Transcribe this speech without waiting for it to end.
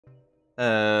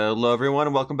Hello everyone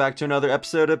and welcome back to another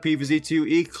episode of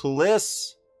PvZ2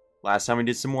 Eclise. Last time we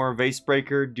did some more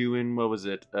Vasebreaker doing, what was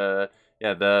it? Yeah,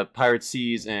 the Pirate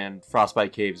Seas and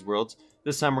Frostbite Caves worlds.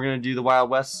 This time we're going to do the Wild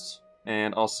West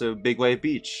and also Big Wave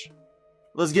Beach.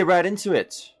 Let's get right into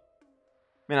it.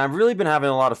 Man, I've really been having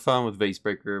a lot of fun with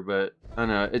Vasebreaker, but I don't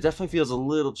know, it definitely feels a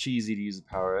little cheesy to use the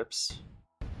power-ups.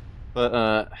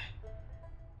 But,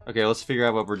 okay, let's figure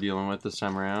out what we're dealing with this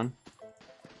time around.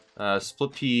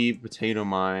 Split pea, potato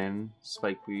mine,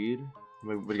 spikeweed.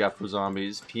 What do you got for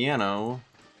zombies? Piano,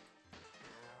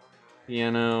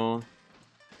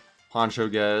 poncho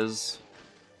guys.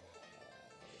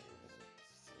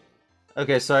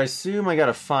 Okay, so I assume I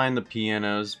gotta find the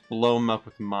pianos, blow them up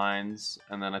with mines,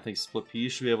 and then I think split pea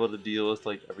should be able to deal with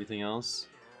like everything else.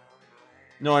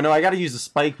 No, I know I gotta use the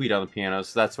spikeweed on the piano,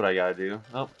 so that's what I gotta do.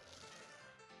 Oh,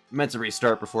 meant to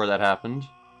restart before that happened.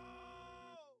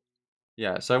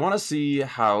 Yeah, so I want to see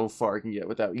how far I can get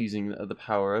without using the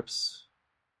power-ups.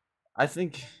 I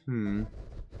think, we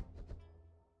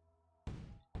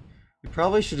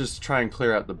probably should just try and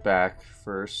clear out the back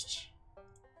first.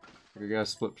 We got a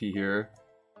split pea here.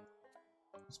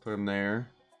 Let's put him there.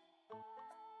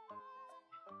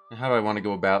 And how do I want to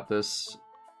go about this?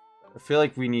 I feel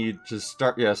like we need to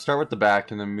start with the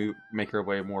back and then make our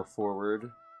way more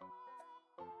forward.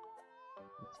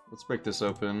 Let's break this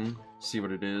open, see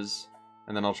what it is.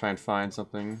 And then I'll try and find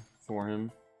something for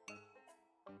him.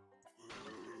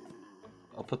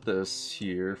 I'll put this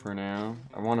here for now.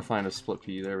 I want to find a split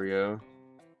pea. There we go.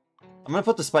 I'm going to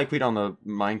put the spikeweed on the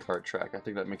minecart track. I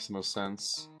think that makes the most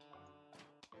sense.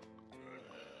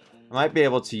 I might be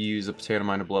able to use a potato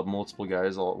mine to blow up multiple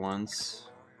guys all at once.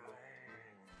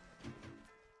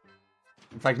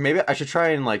 In fact, maybe I should try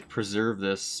and like preserve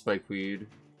this spikeweed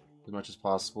as much as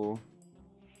possible.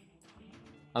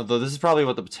 Although this is probably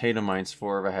what the potato mine's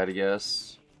for, if I had to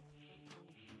guess.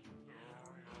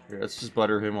 Here, let's just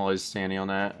butter him while he's standing on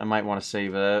that. I might want to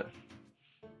save that.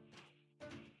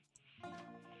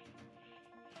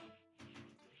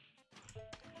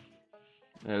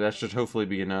 Yeah, that should hopefully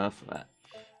be enough.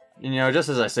 You know, just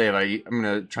as I say, I'm going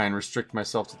to try and restrict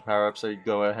myself to the power-up, so you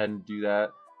go ahead and do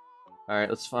that. Alright,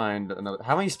 let's find another...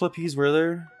 How many split peas were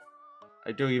there?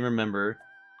 I don't even remember.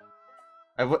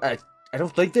 I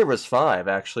don't think there was 5,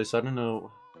 actually, so I don't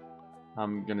know how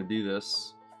I'm gonna do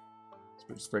this.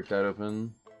 Let's break that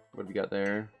open. What do we got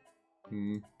there?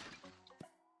 Let's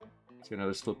get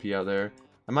another split pea out there.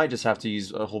 I might just have to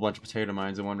use a whole bunch of potato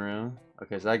mines in one round.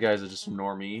 Okay, so that guy's just a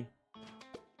normie.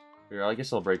 Here, I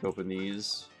guess I'll break open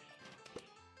these.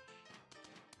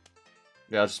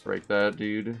 Yeah, I'll just break that,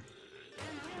 dude.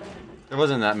 There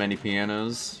wasn't that many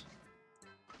pianos.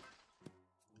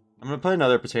 I'm gonna put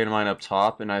another potato mine up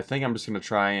top, and I think I'm just gonna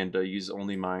try and use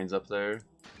only mines up there.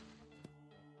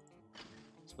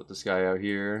 Let's put this guy out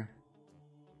here.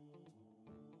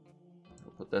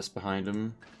 I'll put this behind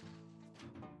him.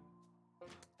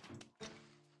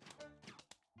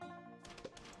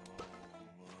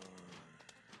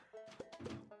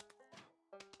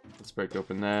 Let's break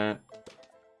open that,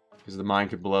 because the mine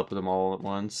could blow up with them all at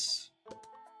once.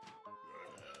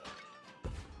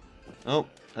 Oh.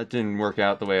 That didn't work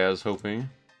out the way I was hoping.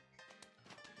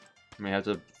 I may have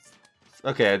to...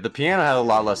 Okay, the piano had a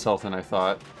lot less health than I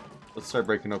thought. Let's start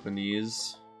breaking open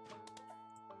these.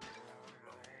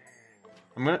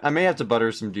 I may have to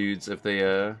butter some dudes if they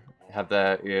have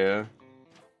that, yeah.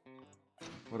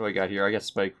 What do I got here? I got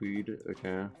spikeweed,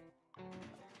 okay.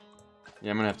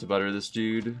 Yeah, I'm gonna have to butter this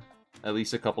dude at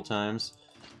least a couple times.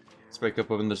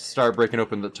 Let's start breaking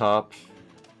open the top.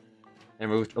 And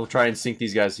we'll try and sync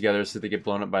these guys together so they get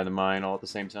blown up by the mine all at the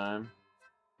same time.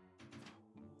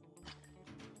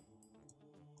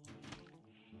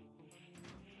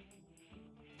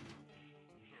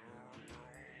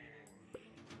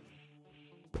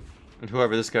 And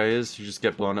whoever this guy is, you just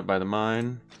get blown up by the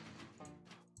mine.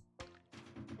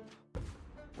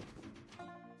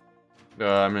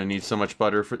 I'm gonna need so much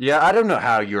butter for... Yeah, I don't know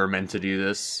how you were meant to do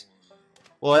this.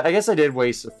 Well, I guess I did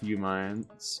waste a few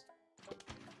mines.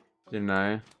 Didn't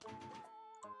I?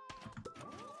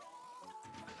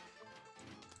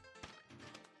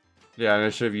 Yeah, I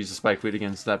should have used the spikeweed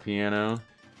against that piano.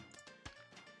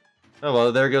 Oh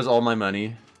well, there goes all my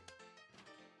money.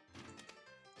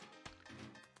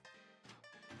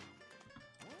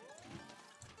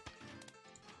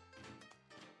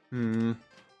 I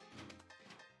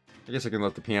guess I can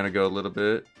let the piano go a little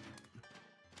bit.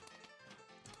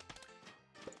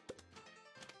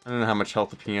 I don't know how much health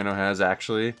the piano has,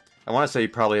 actually. I want to say he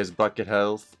probably has bucket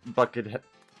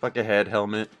head,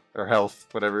 helmet, or health,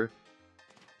 whatever.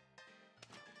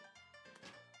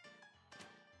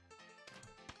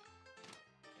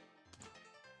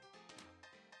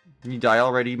 Can you die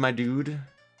already, my dude?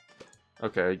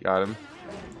 Okay, got him.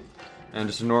 And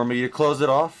just ignore me to close it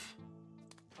off.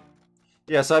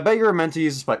 Yeah, so I bet you were meant to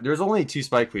use a spike. There's only 2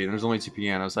 Spike Queen, and there's only 2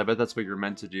 pianos, so I bet that's what you're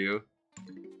meant to do.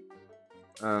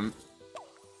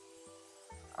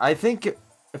 I think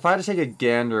if I had to take a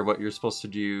gander what you're supposed to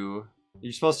do,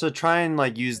 you're supposed to try and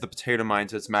like use the potato mine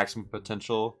to its maximum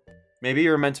potential. Maybe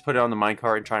you're meant to put it on the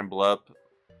minecart and try and blow up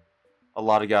a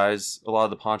lot of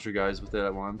the poncho guys with it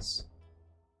at once.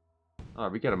 Oh,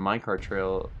 we got a minecart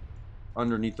trail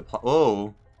underneath the pot.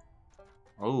 Oh.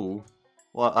 Oh.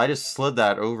 Well, I just slid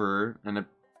that over and it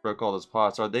broke all those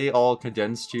pots. Are they all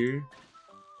condensed here?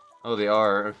 Oh, they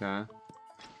are. Okay.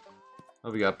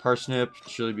 Oh, we got parsnip,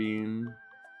 chili bean.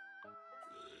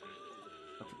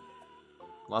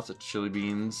 Lots of chili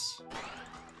beans.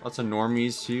 Lots of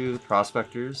normies too,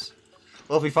 prospectors.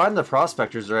 Well, if we find the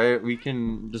prospectors, right, we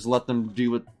can just let them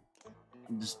do what...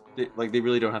 like, they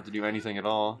really don't have to do anything at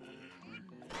all.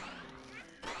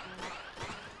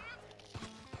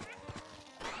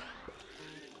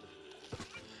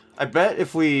 I bet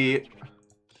if we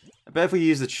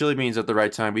use the chili beans at the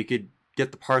right time, we could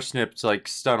get the parsnip to like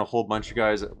stun a whole bunch of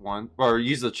guys at once, or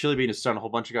use the chili bean to stun a whole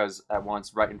bunch of guys at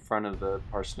once right in front of the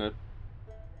parsnip.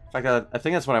 In fact, I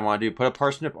think that's what I want to do. Put a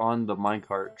parsnip on the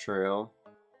minecart trail.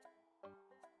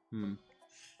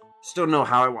 Just don't know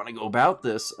how I want to go about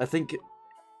this. I think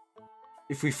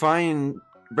if we find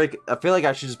I feel like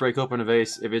I should just break open a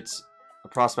vase. If it's a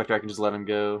prospector, I can just let him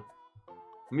go.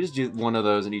 Let me just do one of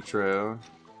those in each row.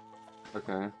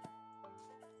 Okay.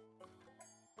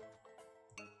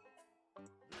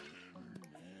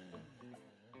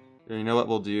 Yeah, you know what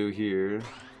we'll do here?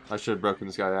 I should have broken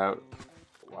this guy out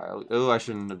a while. Oh, I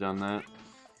shouldn't have done that.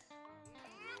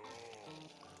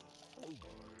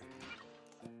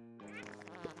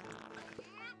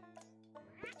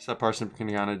 So that parsnip can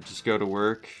kind of just go to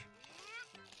work.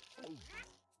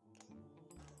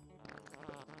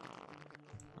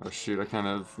 Oh shoot, I kind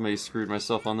of may screwed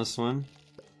myself on this one.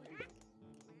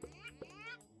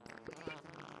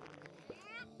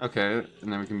 Okay,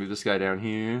 and then we can move this guy down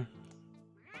here.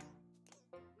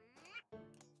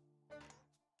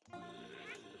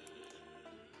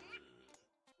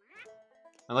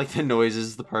 I like the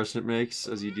noises the parsnip makes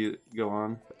as you go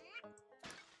on.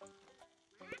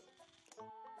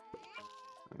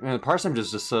 Man, the parsnip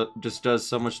just does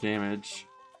so much damage.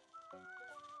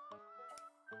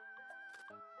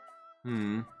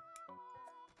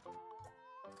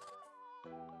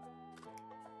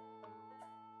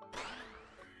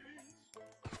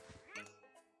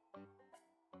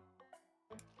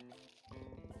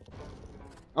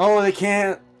 Oh, they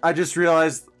can't. I just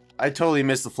realized I totally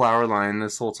missed the flower line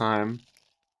this whole time.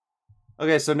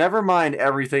 Okay, so never mind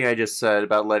everything I just said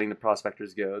about letting the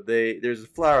prospectors go. There's a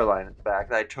flower line at the back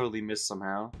that I totally missed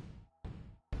somehow.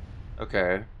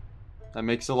 Okay. That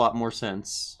makes a lot more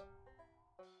sense.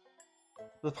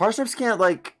 The parsnips can't,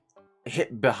 like,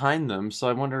 hit behind them, so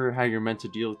I wonder how you're meant to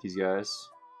deal with these guys.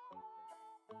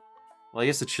 Well, I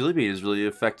guess the chili bean is really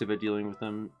effective at dealing with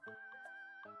them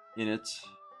in it.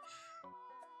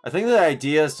 I think the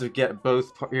idea is to get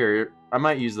both... Here, I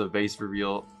might use the vase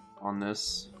reveal on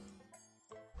this.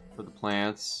 For the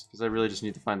plants. Because I really just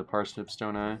need to find the parsnips,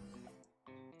 don't I?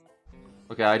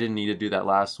 Okay, I didn't need to do that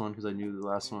last one because I knew the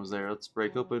last one was there. Let's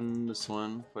break open this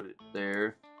one. Put it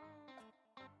there.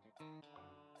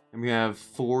 And we have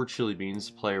 4 chili beans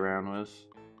to play around with.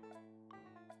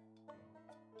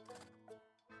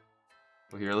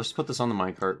 Well, here, let's put this on the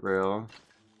minecart rail.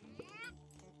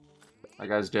 That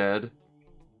guy's dead.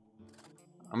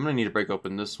 I'm gonna need to break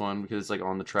open this one because it's like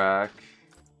on the track.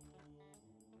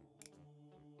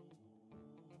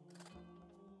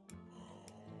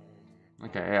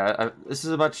 Okay, yeah, this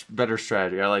is a much better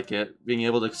strategy. I like it. Being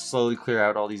able to slowly clear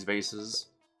out all these vases.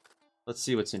 Let's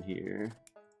see what's in here.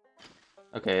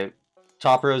 Okay,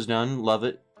 top row's done. Love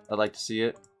it. I'd like to see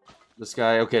it. This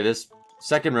guy, okay, this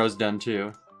second row's done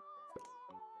too.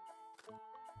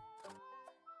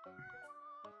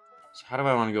 So how do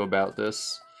I want to go about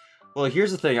this? Well,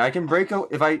 here's the thing. I can break out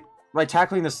by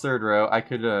tackling this third row. I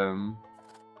could I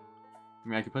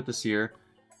mean, I could put this here.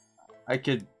 I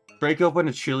could break open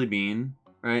a chili bean,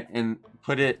 right, and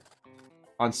put it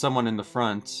on someone in the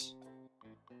front,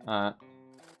 and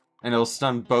it'll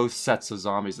stun both sets of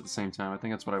zombies at the same time. I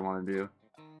think that's what I want to do.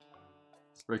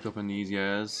 Let's break open these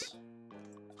guys.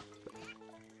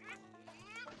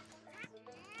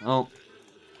 Oh.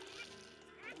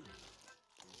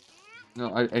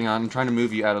 No, hang on, I'm trying to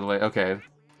move you out of the way. Okay.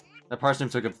 That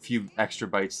parsnip took a few extra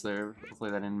bites there.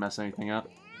 Hopefully that didn't mess anything up.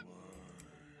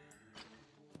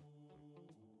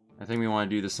 I think we want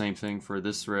to do the same thing for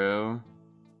this row.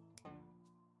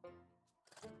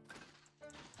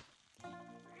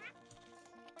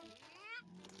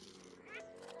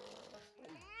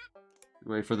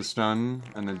 Wait for the stun,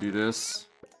 and then do this.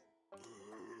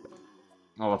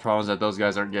 Oh, the problem is that those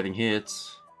guys aren't getting hit.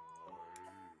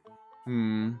 I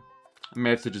may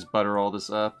have to just butter all this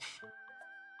up.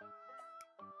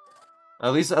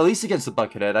 At least against the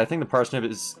Buckethead. I think the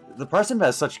Parsnip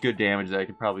has such good damage that I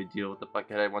could probably deal with the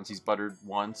Buckethead once he's buttered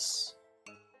once.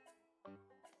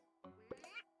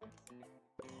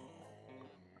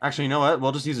 Actually, you know what?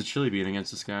 We'll just use a Chili Bean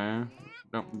against this guy.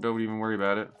 Don't even worry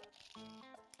about it.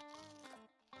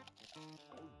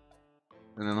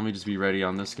 And then let me just be ready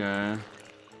on this guy.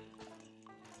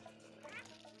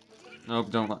 Nope,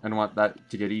 I don't want that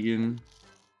to get eaten.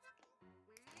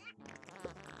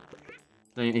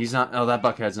 He's not. Oh, that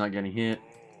Buckhead's not getting hit.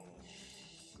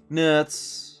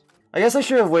 Nuts. I guess I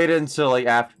should have waited until like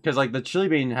after, because like the Chili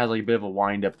Bean has like a bit of a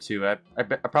wind up too. I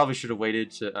probably should have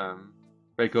waited to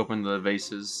break open the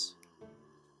vases.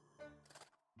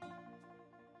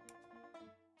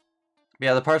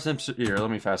 Yeah, the parsnips. Here,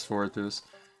 let me fast forward through this.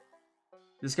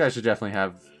 This guy should definitely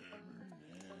have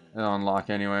it on lock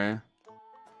anyway.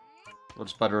 We'll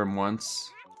just butter him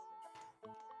once.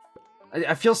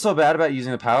 I feel so bad about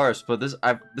using the powers, but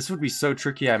this would be so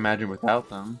tricky, I imagine, without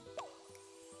them.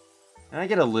 And I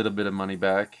get a little bit of money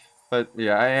back, but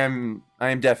yeah, I am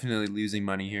definitely losing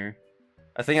money here.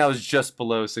 I think I was just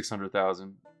below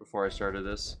 600,000 before I started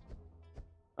this.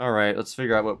 All right, let's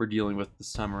figure out what we're dealing with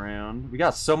this time around. We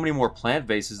got so many more plant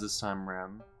vases this time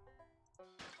around.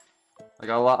 I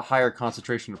got a lot higher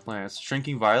concentration of plants.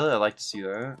 Shrinking Violet, I like to see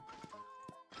that.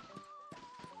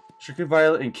 Shrinking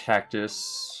Violet and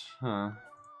Cactus. Huh.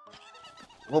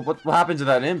 Well, what happened to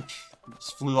that imp?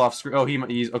 Just flew off screen. Oh,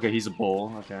 he's okay. He's a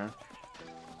bull. Okay.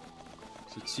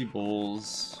 So 2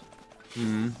 bulls.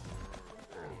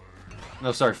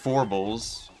 No, sorry, 4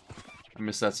 bulls. I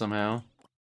missed that somehow.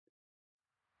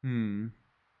 I think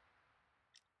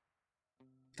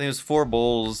it was 4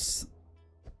 bulls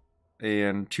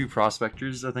and 2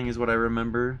 prospectors, I think is what I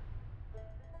remember.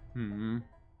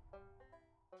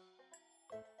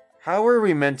 How are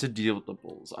we meant to deal with the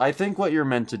bulls? I think what you're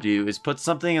meant to do is put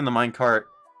something in the minecart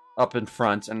up in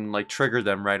front and like trigger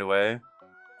them right away.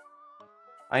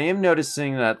 I am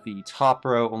noticing that the top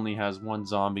row only has 1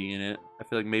 zombie in it. I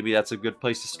feel like maybe that's a good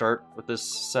place to start with this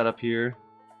setup here.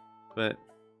 But,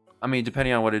 I mean,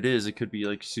 depending on what it is, it could be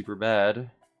like super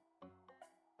bad.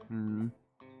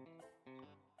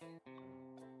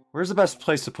 Where's the best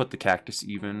place to put the cactus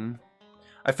even?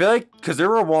 I feel like, because there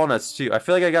were walnuts too, I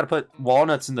feel like I gotta put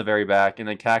walnuts in the very back and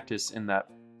then cactus in that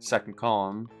second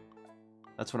column.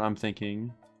 That's what I'm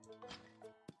thinking.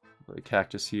 Put a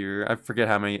cactus here. I forget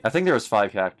how many. I think there was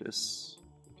 5 cactus.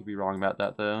 I could be wrong about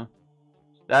that though.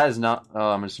 That is not.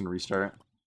 Oh, I'm just gonna restart.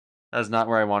 That is not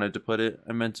where I wanted to put it.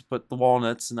 I meant to put the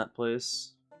walnuts in that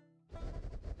place.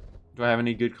 Do I have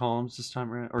any good columns this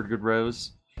time around? Or good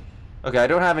rows? Okay, I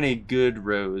don't have any good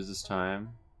rows this time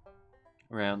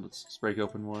around. Let's just break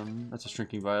open one. That's a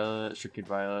shrinking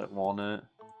violet, walnut.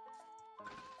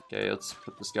 Okay, let's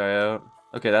put this guy out.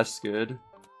 Okay, that's good.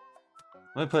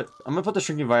 I'm gonna put the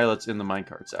shrinking violets in the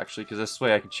minecarts actually, because this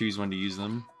way I can choose when to use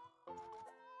them.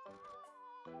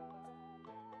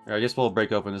 I guess we'll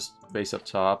break open this base up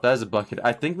top. That is a bucket.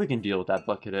 I think we can deal with that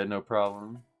buckethead, no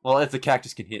problem. Well, if the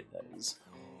cactus can hit, that is.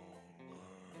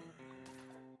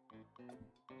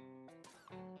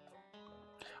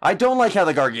 I don't like how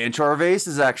the Gargantuar vase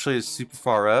is actually super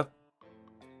far up.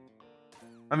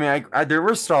 I mean, there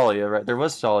was Stalia, right? There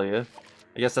was Stalia.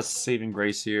 I guess that's saving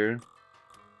grace here.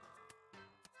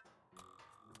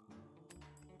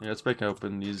 Yeah, let's break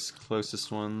open these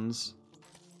closest ones.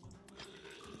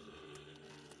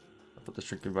 I'll put the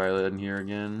shrinking violet in here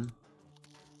again.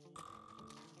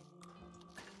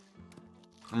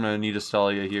 I'm gonna need a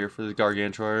Stalia here for the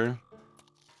Gargantuar.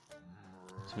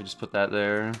 So we just put that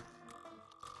there.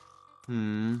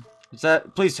 Is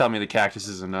that? Please tell me the cactus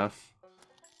is enough.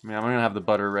 I mean, I'm gonna have the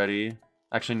butter ready.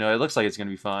 Actually, no, it looks like it's gonna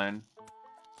be fine.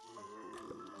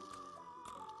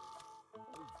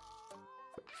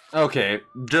 Okay,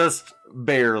 just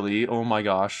barely. Oh my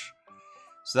gosh.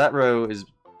 So that row is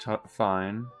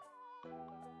fine.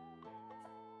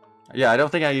 Yeah, I don't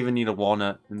think I even need a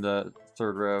walnut in the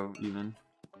 3rd row, even.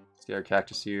 Let's get our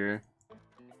cactus here.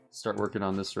 Start working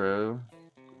on this row.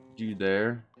 Dude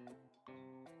there.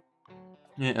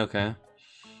 Yeah, okay.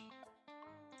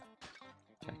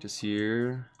 Cactus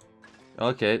here.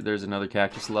 Okay, there's another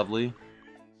cactus, lovely.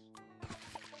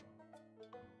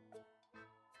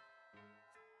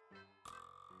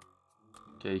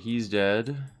 Okay, he's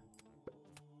dead.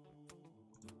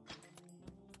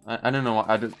 I don't know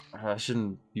why I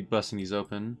shouldn't be busting these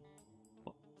open.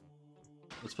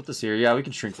 Let's put this here. Yeah, we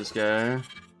can shrink this guy.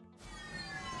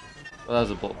 Oh, that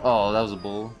was a bull. Oh, that was a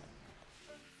bull.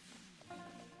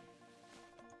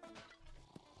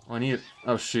 Oh, I need it.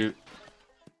 Oh, shoot.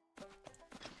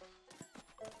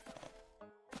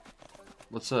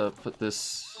 Let's put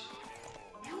this.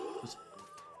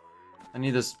 I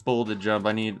need this bull to jump.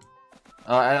 I need.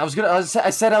 I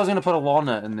said I was gonna put a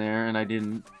walnut in there, and I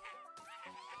didn't.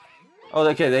 Oh,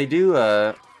 okay. They do.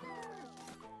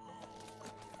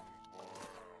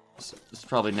 It's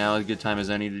probably now a good time as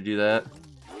any to do that.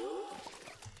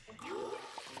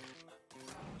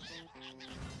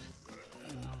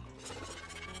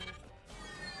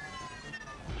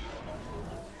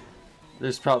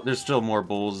 There's still more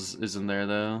bulls, isn't there,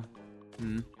 though?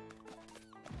 Hmm.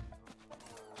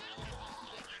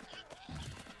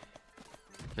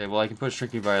 Okay, well I can put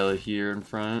Shrinking Violet here in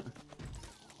front.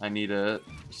 I need to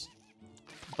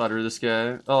butter this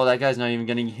guy. Oh, that guy's not even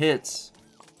getting hits.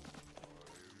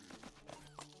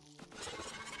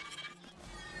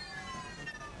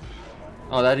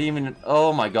 Oh, that even...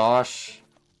 Oh my gosh.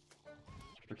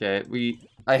 Okay,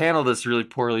 I handled this really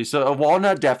poorly. So a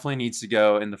walnut definitely needs to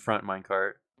go in the front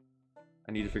minecart.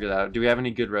 I need to figure that out. Do we have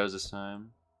any good rows this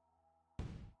time?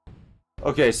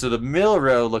 Okay, so the middle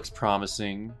row looks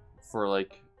promising for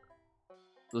like...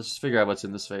 Let's just figure out what's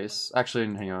in this face. Actually,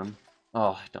 hang on.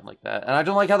 Oh, I don't like that. And I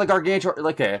don't like how the Gargantuar...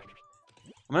 Okay.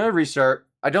 I'm gonna restart.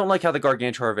 I don't like how the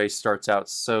Gargantuar vase starts out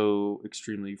so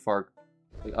extremely far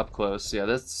like, up close. Yeah,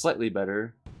 that's slightly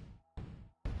better.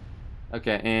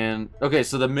 Okay, and... Okay,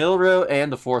 so the middle row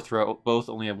and the fourth row both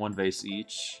only have one vase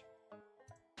each.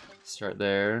 Start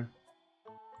there.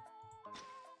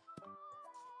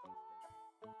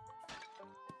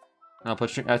 I'll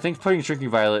put I think putting Shrinking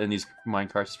Violet in these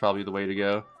minecarts is probably the way to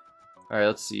go. Alright,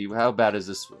 let's see. How bad is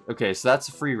this? Okay, so that's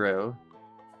a free row.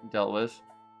 Dealt with.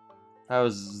 How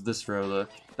does this row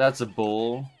look? That's a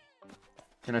bull.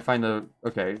 Can I find the...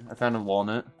 Okay, I found a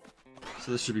walnut.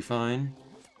 So this should be fine.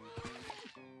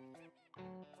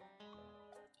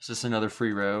 It's just another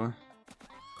free row.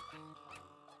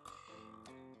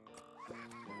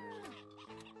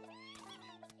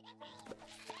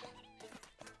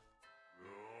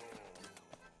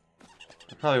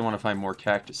 I probably want to find more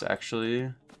cactus,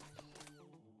 actually.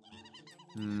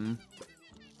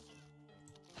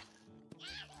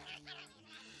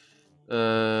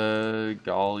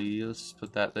 Golly, let's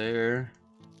put that there.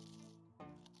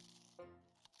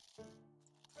 I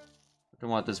don't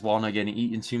want this walnut getting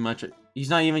eaten too much. He's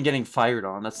not even getting fired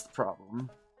on, that's the problem.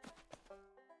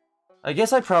 I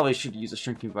guess I probably should use a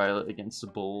Shrinking Violet against a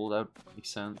bull, that would make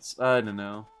sense. I don't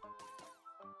know.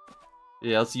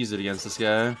 Yeah, let's use it against this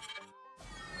guy.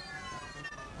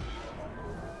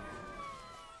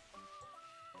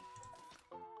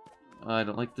 I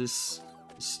don't like this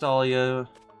Stalia.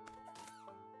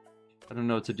 I don't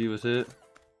know what to do with it.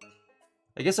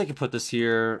 I guess I could put this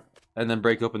here and then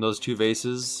break open those two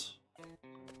vases.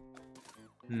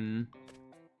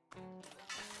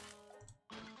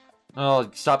 Oh,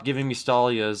 stop giving me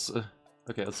Stalias.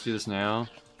 Okay, let's do this now.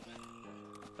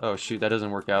 Oh shoot, that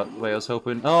doesn't work out the way I was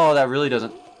hoping. Oh, that really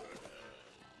doesn't.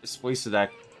 Just wasted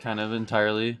that kind of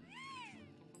entirely.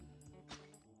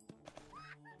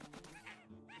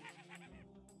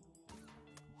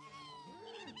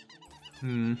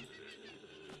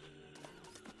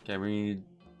 Okay,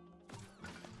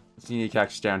 let's need a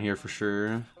cactus down here for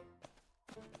sure.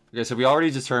 Okay, so we already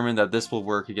determined that this will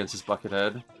work against this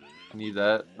buckethead. I need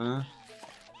that. Oh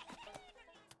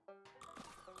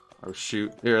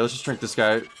shoot. Here, let's just drink this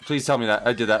guy. Please tell me that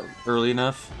I did that early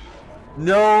enough.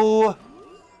 No!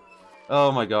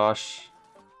 Oh my gosh.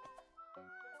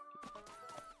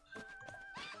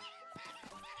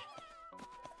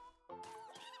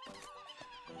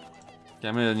 Okay,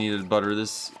 I'm gonna need to butter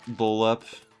this bowl up.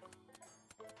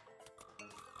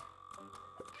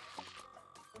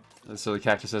 So the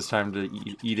cactus has time to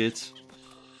eat it.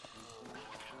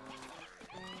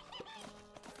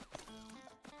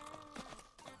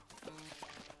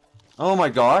 Oh my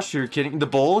gosh, you're kidding. The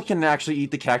bowl can actually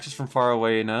eat the cactus from far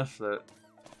away enough that...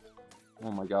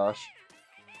 Oh my gosh.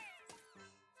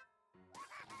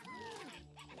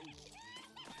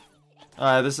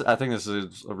 I think this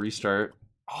is a restart.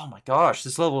 Oh my gosh,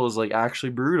 this level is like actually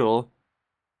brutal.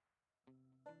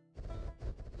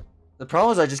 The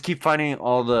problem is I just keep finding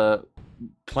all the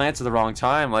plants at the wrong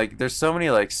time. Like, there's so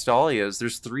many, like, Stalias.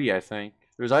 There's 3, I think.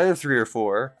 There's either 3 or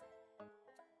 4.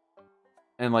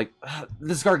 And, like,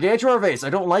 this Gargantuar vase, I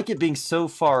don't like it being so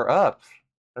far up.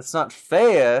 That's not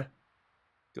fair.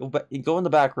 Go in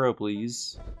the back row,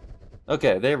 please.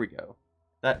 Okay, there we go.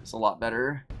 That's a lot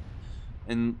better.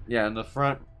 And, yeah, and the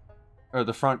front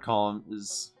column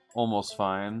is almost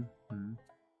fine.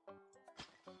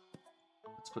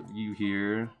 Let's put you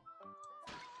here.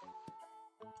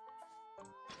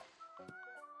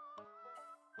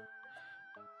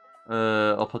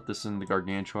 I'll put this in the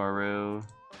Gargantua row.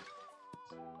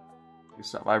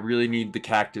 Stop. I really need the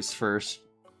cactus first.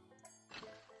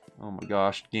 Oh my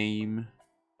gosh, game.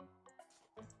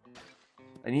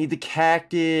 I need the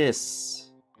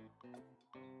cactus.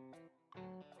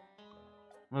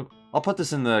 I'll put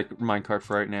this in the minecart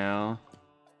for right now.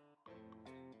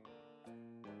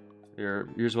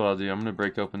 Here's what I'll do. I'm gonna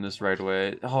break open this right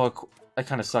away. Oh, that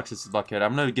kind of sucks. It's the bucket.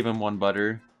 I'm gonna give him 1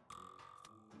 butter.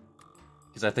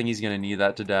 Because I think he's gonna need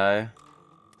that to die.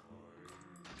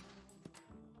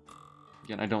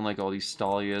 Again, I don't like all these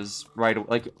Stalias. Right,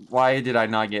 like, why did I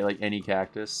not get, like, any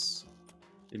cactus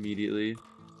immediately?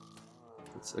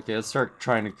 Okay, let's start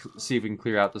trying to see if we can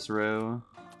clear out this row.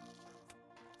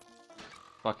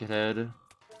 Buckethead. Well,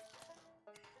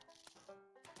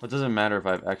 it doesn't matter if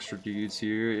I have extra dudes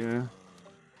here, yeah.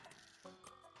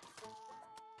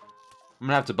 I'm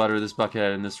gonna have to butter this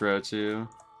buckethead in this row, too.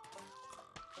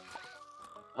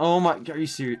 Oh my, are you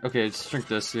serious? Okay, let's drink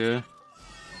this, yeah.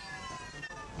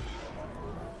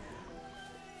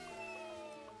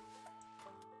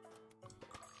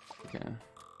 Okay.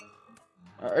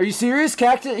 Are you serious?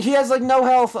 Cactus? He has like no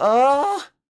health.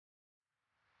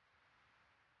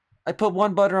 I put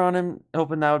 1 butter on him,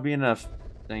 hoping that would be enough.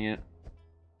 Dang it.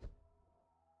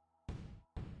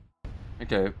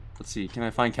 Okay, let's see. Can I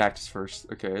find cactus first?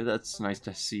 Okay, that's nice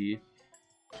to see.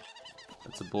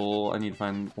 That's a bull. I need to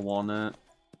find a walnut.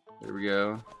 There we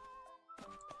go.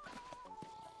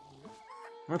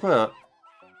 Let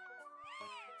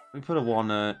me put a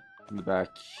walnut in the back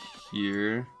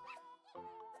here.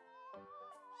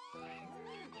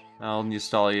 I'll need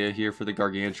Stalia here for the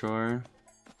Gargantua.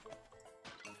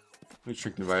 Let me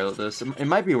Shrinking Violet this. It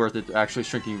might be worth it to actually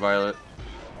Shrinking Violet.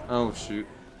 Oh shoot.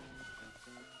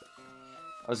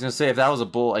 I was gonna say if that was a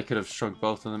bull I could have shrunk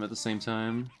both of them at the same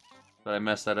time. But I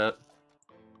messed that up.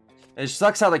 It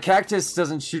sucks how the cactus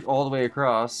doesn't shoot all the way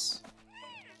across.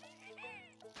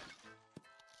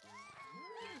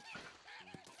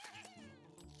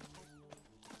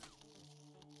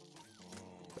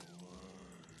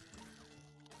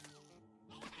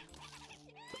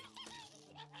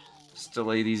 Just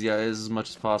delay these guys as much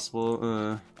as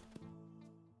possible.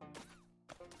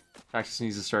 Cactus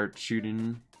needs to start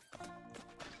shooting.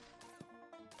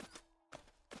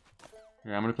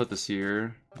 Yeah, I'm gonna put this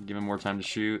here. Give him more time to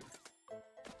shoot.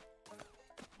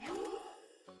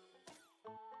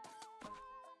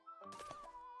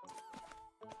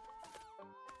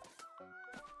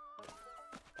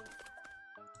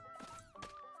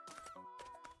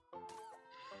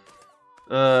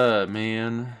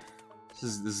 Man.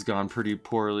 This has gone pretty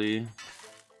poorly.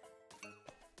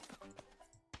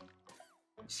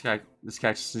 This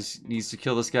cactus just needs to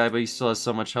kill this guy, but he still has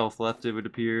so much health left, it would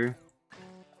appear.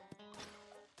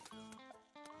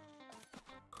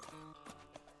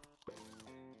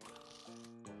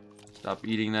 Stop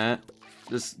eating that.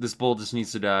 This bull just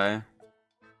needs to die.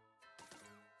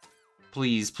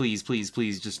 Please, please, please,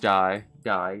 please, just die.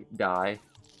 Die, die.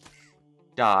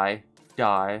 Die,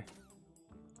 die.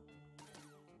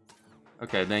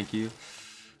 Okay, thank you.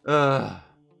 Okay,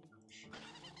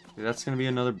 that's gonna be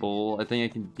another bull. I think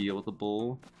I can deal with the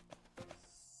bull.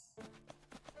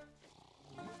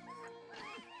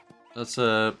 Let's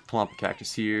plump a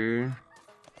cactus here.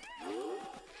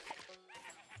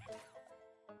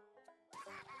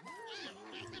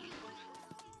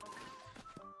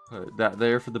 Put that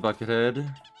there for the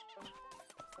buckethead.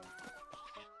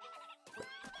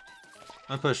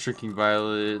 I'll put a Shrinking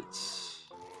Violet.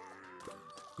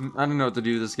 I don't know what to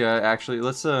do with this guy, actually.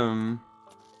 Let's, just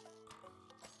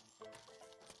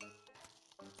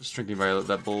Shrinking Violet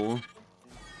that bull.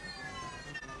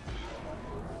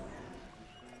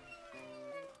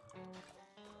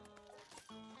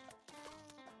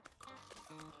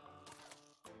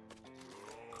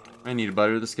 I need to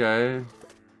butter this guy.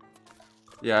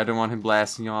 Yeah, I don't want him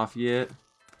blasting off yet.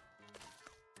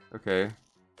 Okay.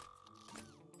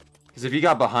 Because if he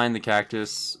got behind the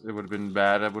cactus, it would have been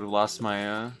bad. I would have lost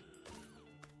my,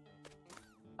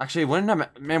 Actually, what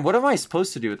am I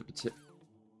supposed to do with the potato?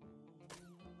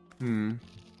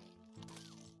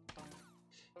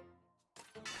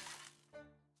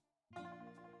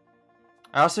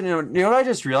 I also you know what I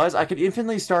just realized? I could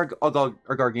infinitely start a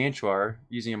Gargantua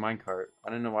using a minecart. I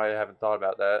don't know why I haven't thought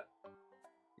about that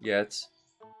yet.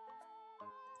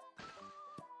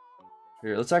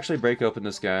 Here, let's actually break open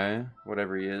this guy,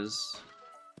 whatever he is.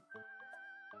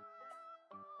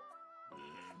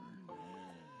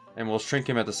 And we'll shrink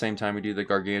him at the same time we do the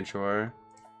Gargantua.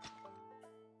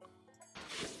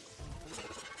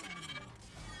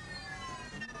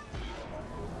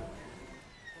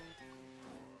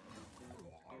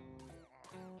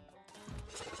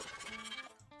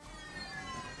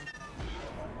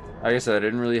 I guess that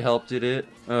didn't really help, did it?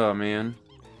 Oh, man.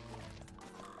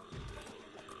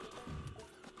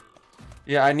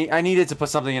 Yeah, I needed to put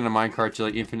something in a minecart to,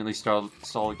 like, infinitely stall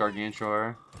a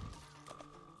Gargantuar.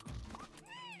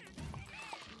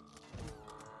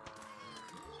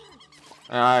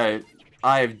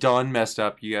 I've done messed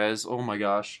up, you guys. Oh my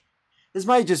gosh. This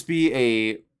might just be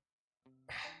a...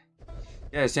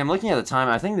 Yeah, see, I'm looking at the time.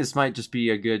 I think this might just be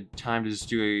a good time to just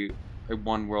do a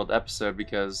one world episode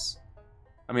because...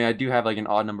 I mean, I do have like an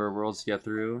odd number of worlds to get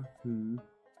through.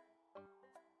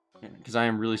 Because I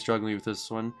am really struggling with this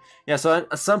one. Yeah, so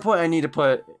at some point I need to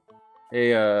put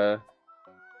a,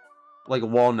 like a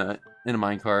walnut in a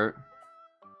minecart.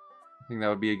 I think that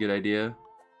would be a good idea.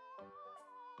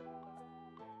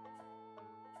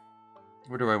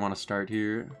 Where do I want to start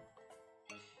here?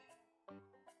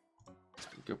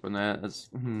 Open that. That's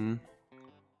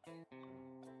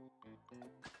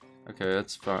Okay,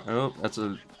 that's fine. Oh,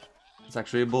 it's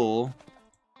actually a bull.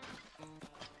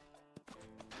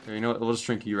 Okay, you know what? We'll just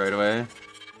shrink you right away.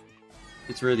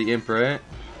 It's really the imp, right?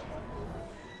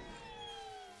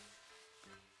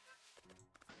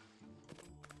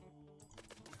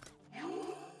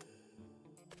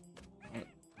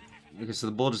 Okay, so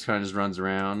the bull just kind of just runs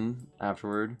around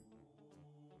afterward.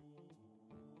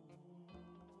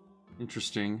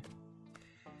 Interesting.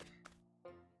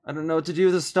 I don't know what to do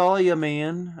with Astalia,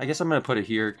 man. I guess I'm gonna put it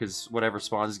here because whatever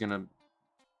spawns is gonna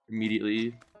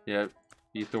immediately, yeah,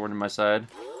 be a thorn in my side.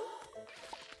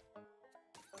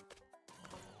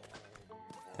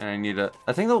 And I need a.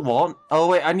 I think the walnut. Oh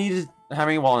wait, I needed. How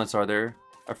many walnuts are there?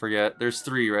 I forget. There's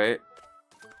 3, right?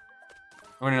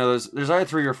 Oh no, there's either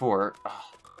 3 or 4. Oh.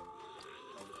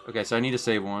 Okay, so I need to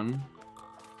save one.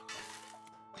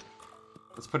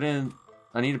 Let's put in.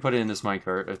 I need to put it in this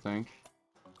minecart, I think.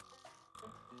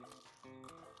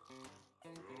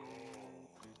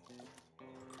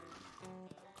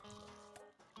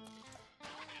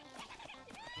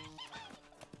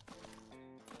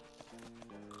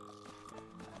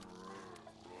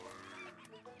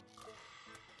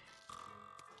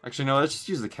 Actually, no, let's just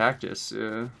use the cactus.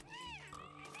 I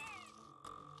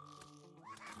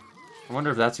wonder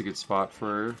if that's a good spot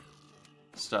for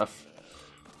stuff.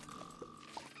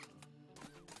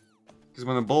 Because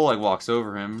when the bull like walks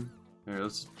over him, here,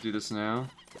 let's do this now.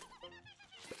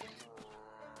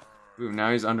 Ooh,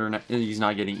 now he's he's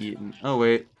not getting eaten. Oh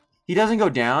wait, he doesn't go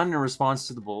down in response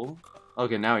to the bull.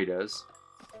 Okay, now he does.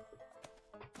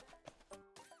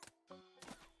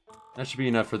 That should be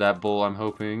enough for that bull, I'm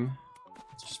hoping.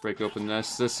 Let's just break open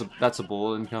this. That's a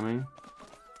bull incoming.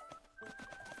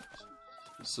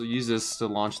 So use this to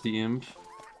launch the imp.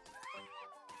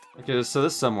 Okay, so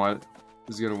this somewhat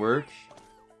is gonna work.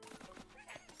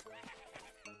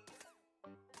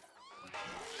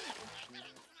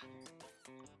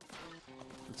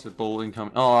 It's a bull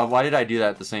incoming. Oh, why did I do that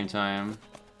at the same time?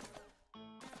 I'm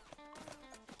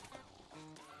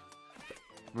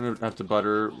gonna have to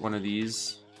butter one of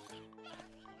these.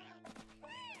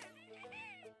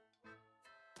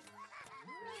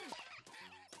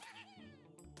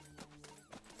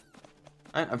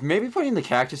 Maybe putting the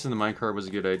cactus in the minecart was a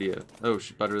good idea. Oh,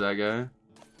 should butter that guy.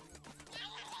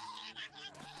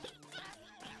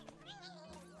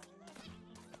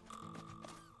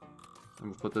 I'm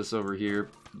gonna put this over here,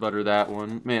 butter that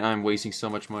one. Man, I'm wasting so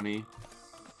much money.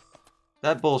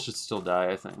 That bull should still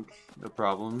die, I think. No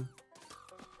problem.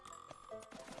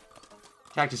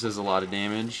 Cactus does a lot of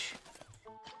damage.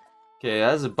 Okay,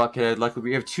 that is a buckethead. Luckily,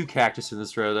 we have 2 cactus in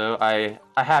this row, though. I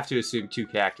have to assume 2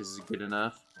 cactus is good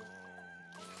enough.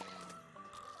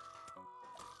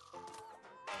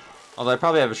 Although I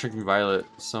probably have a shrinking violet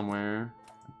somewhere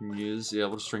I can use. Yeah,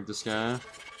 we'll just shrink this guy.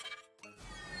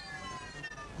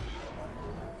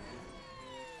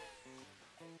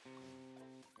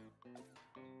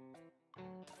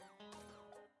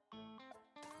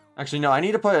 Actually, no, I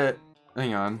need to put it...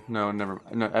 Hang on. No, never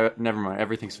mind.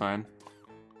 Everything's fine.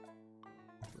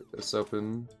 Put this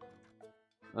open.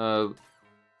 I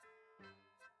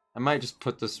might just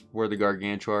put this where the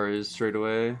Gargantuar is straight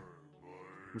away.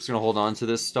 I'm just gonna hold on to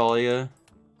this Stalia.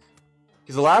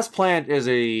 Because the last plant is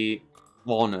a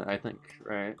walnut, I think,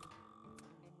 right?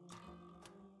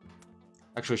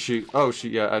 Actually, shoot. Oh,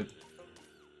 shoot, yeah.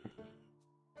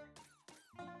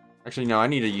 Actually, no, I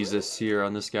need to use this here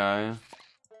on this guy.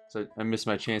 So I missed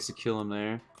my chance to kill him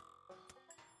there.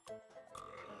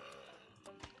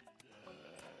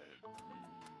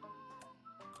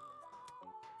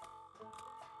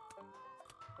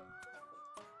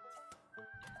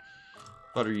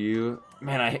 Butter you.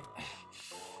 Man,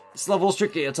 this level's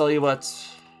tricky, I'll tell you what.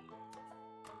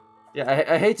 Yeah,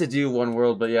 I hate to do one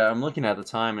world, but yeah, I'm looking at the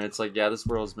time and it's like, yeah, this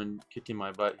world's been kicking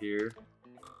my butt here.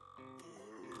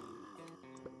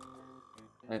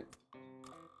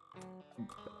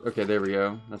 Okay, there we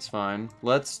go. That's fine.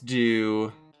 Let's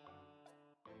do...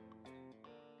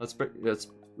 Let's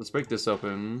break this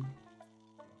open.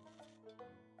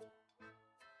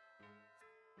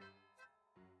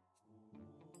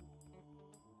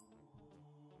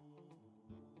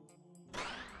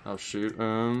 Oh shoot.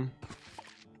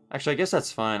 Actually, I guess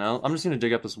that's fine. I'm just gonna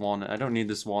dig up this walnut. I don't need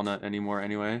this walnut anymore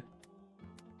anyway.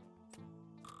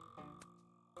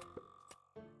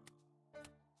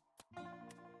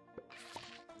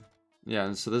 Yeah,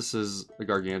 and so this is a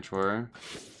Gargantuar.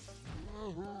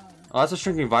 Oh, that's a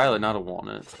Shrinking Violet, not a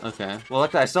walnut. Okay. Well,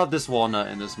 I still have this walnut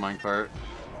in this minecart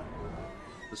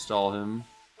to stall him.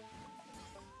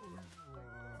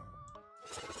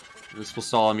 This will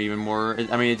stall him even more.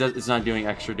 I mean, it's not doing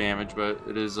extra damage, but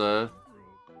it is,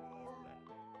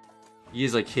 he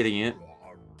is, like, hitting it.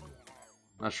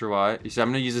 Not sure why. You see, I'm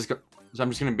gonna use this... So I'm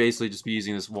just gonna basically just be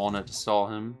using this walnut to stall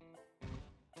him.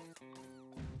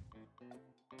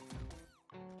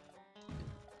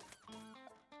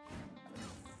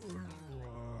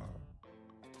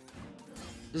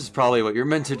 This is probably what you're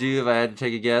meant to do if I had to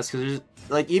take a guess, because there's...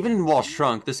 Like, even while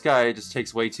shrunk, this guy just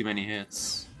takes way too many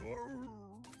hits.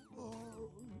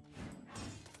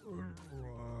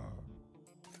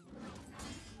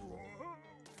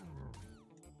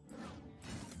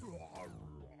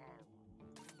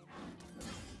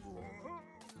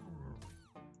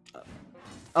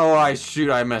 Oh, I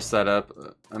messed that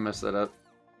up. I messed that up.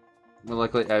 Well,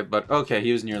 luckily, but okay,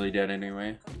 he was nearly dead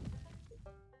anyway.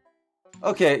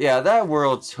 Okay, yeah, that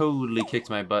world totally kicked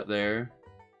my butt there.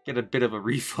 Get a bit of a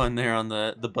refund there on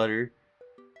the butter.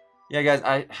 Yeah, guys,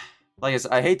 like I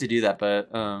said, I hate to do that, but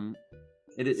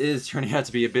it is turning out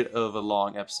to be a bit of a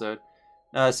long episode.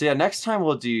 So yeah, next time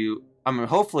we'll do,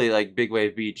 hopefully like Big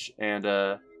Wave Beach and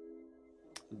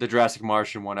the Jurassic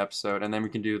Marsh in one episode, and then we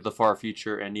can do the Far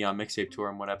Future and Neon Mixtape Tour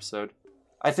in one episode.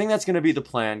 I think that's gonna be the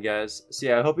plan, guys. So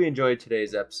yeah, I hope you enjoyed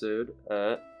today's episode.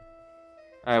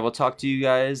 Alright, we'll talk to you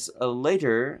guys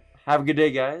later. Have a good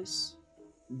day, guys.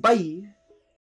 Bye!